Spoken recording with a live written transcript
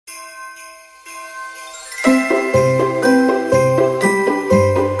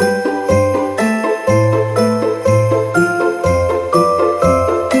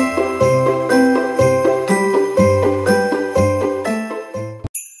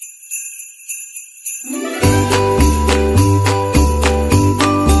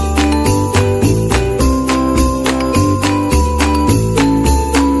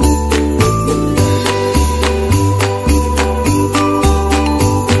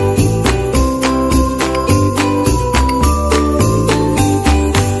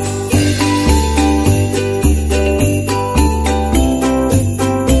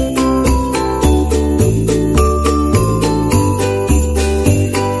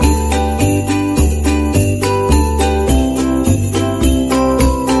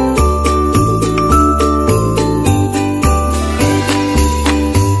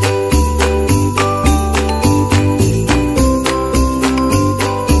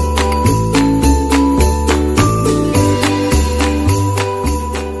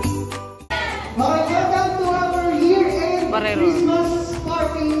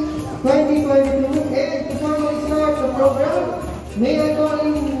I'm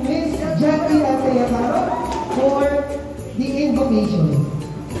calling Miss Jackie Atayakaro for the invocation.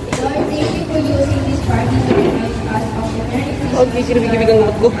 Lord, thank you for using this party to remind us of the Merry Christmas. Okay, sinabigibig ang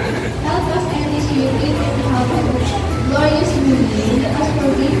umat ko. Help us end this year in and help us glorious new year. Let us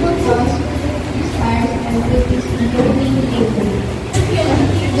forgive what cause, desires, and abilities in your name.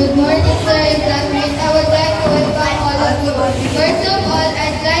 Good morning, sir and classmates. I would like to welcome all of you. First of all,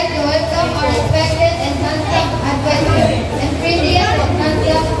 I'd like to welcome our respected and handsome advisors and friendliest of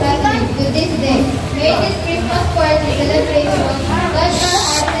handsome classmates to this day. May this Christmas party celebration touch our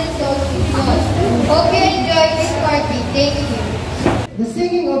hearts and souls with joy. Hope you enjoy this party. Thank you. The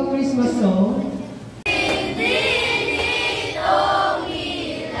singing of Christmas song.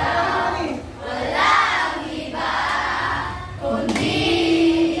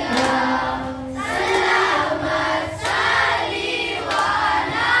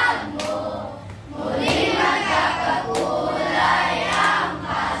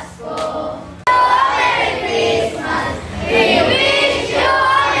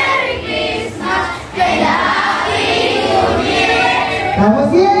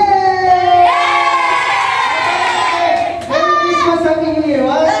 Tapos, yay! Merry Christmas, Happy New Year!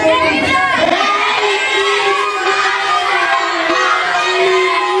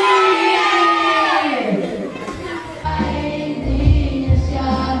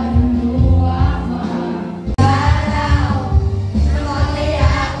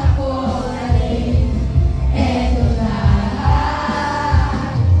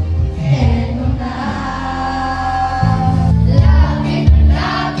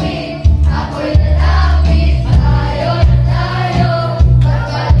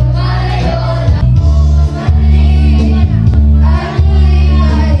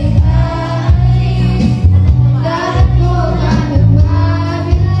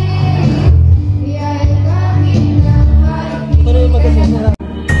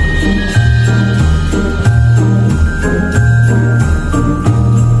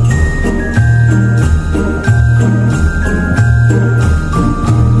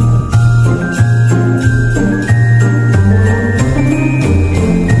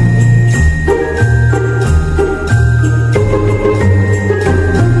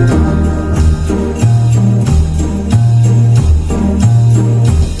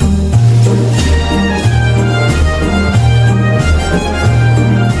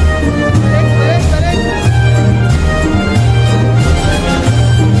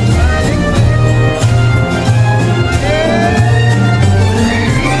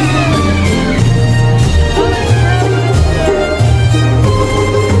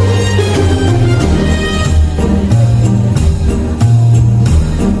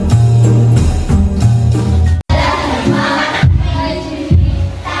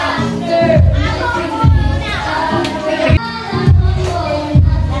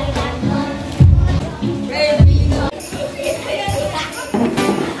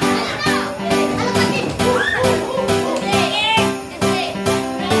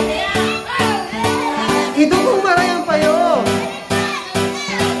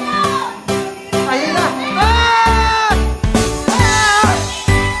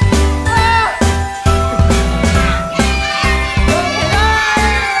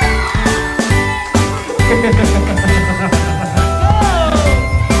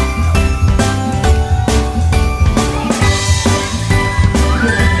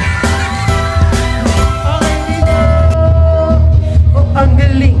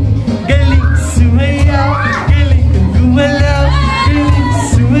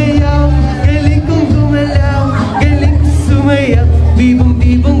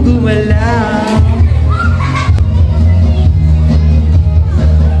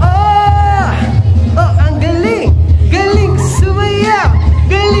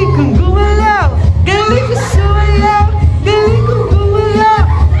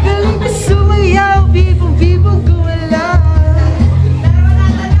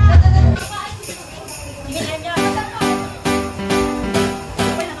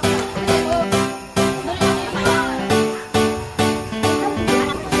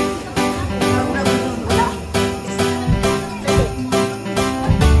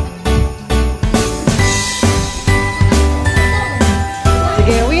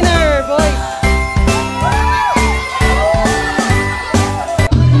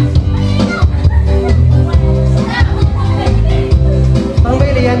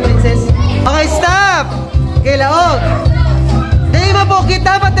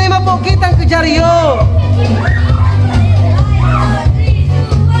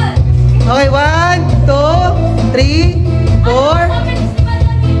 Okay, 1, 2, 3, 4.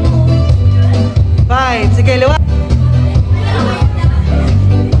 5. Sige, luwa.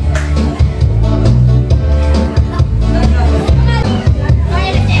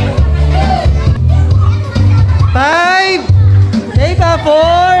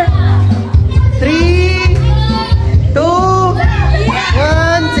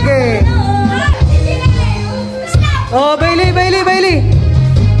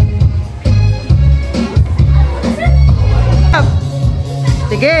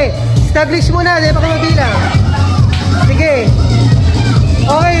 Taglish muna, di pa kayo mabilang. Sige.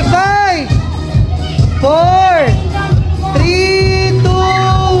 Okay, 5, 4, 3, 2,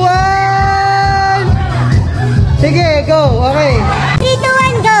 1. Sige, go. Okay. 3,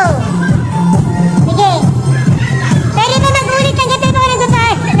 2, 1, go. Sige. Pero na nag-ulit ng gato ito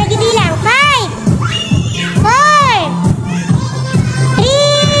nagbibilang. 5, 4, 3,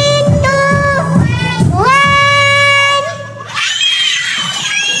 2, 1.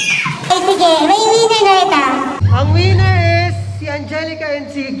 Ay, sige. May winner na ito. Ang winner is si Angelica and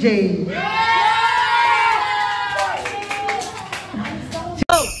si Jay.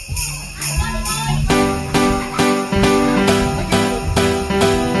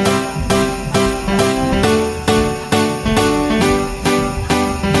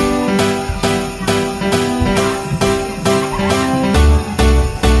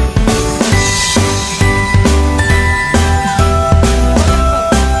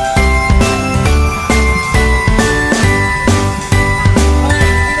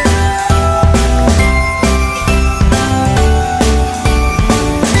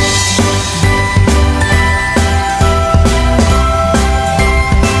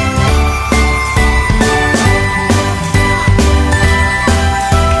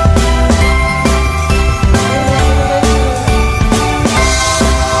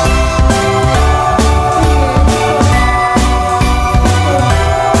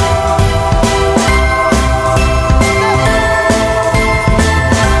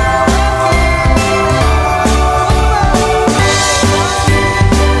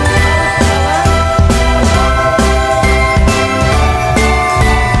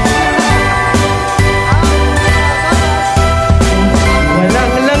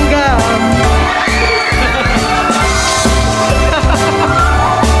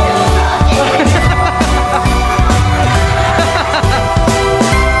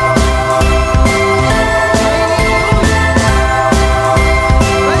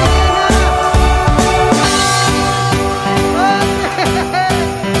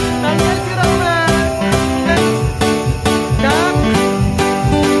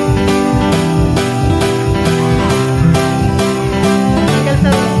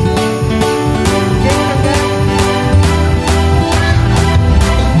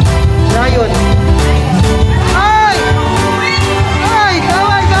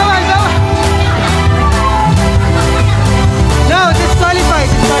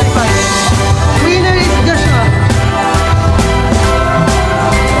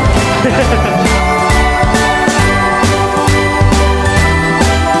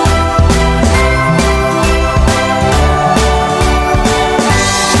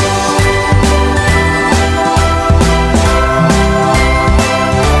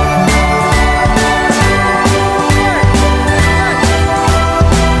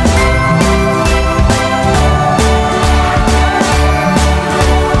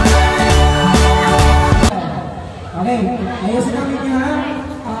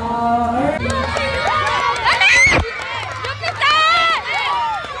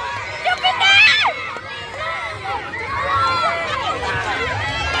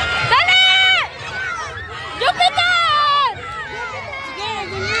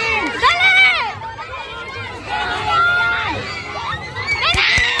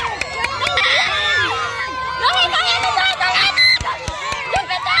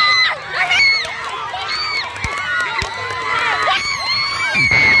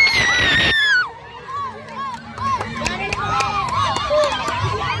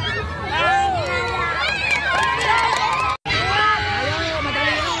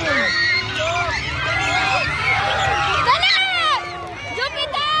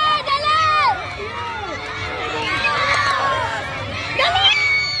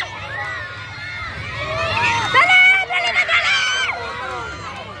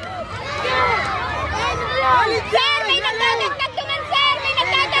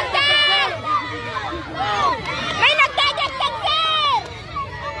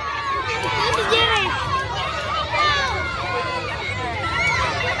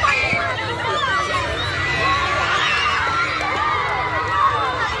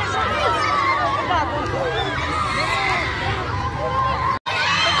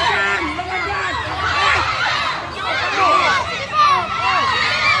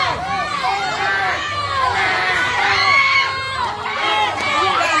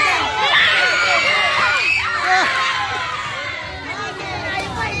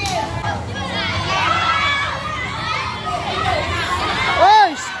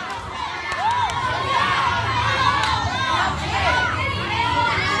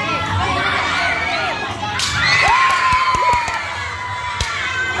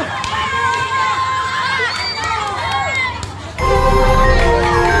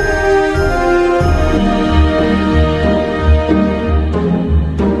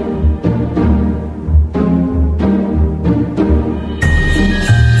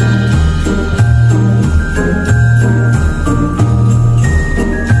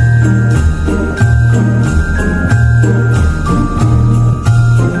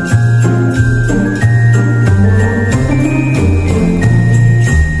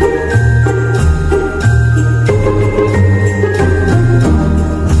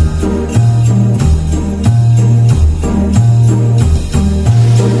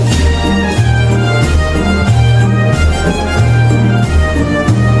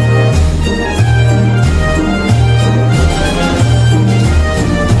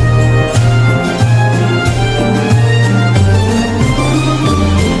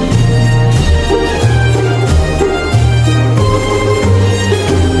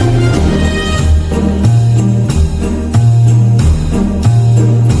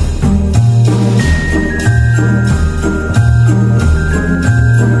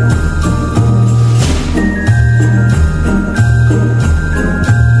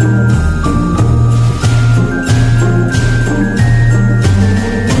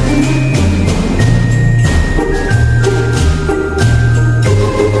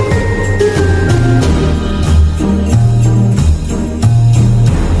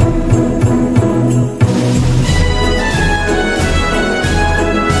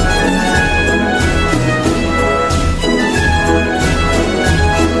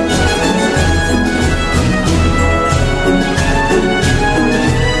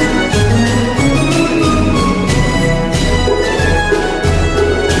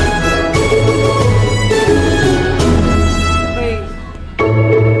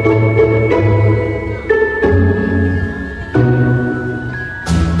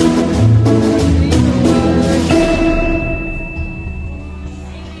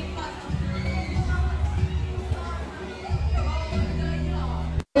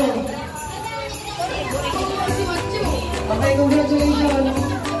 Okay, congratulations.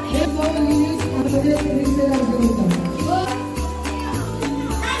 Next one is Crystal Angelita.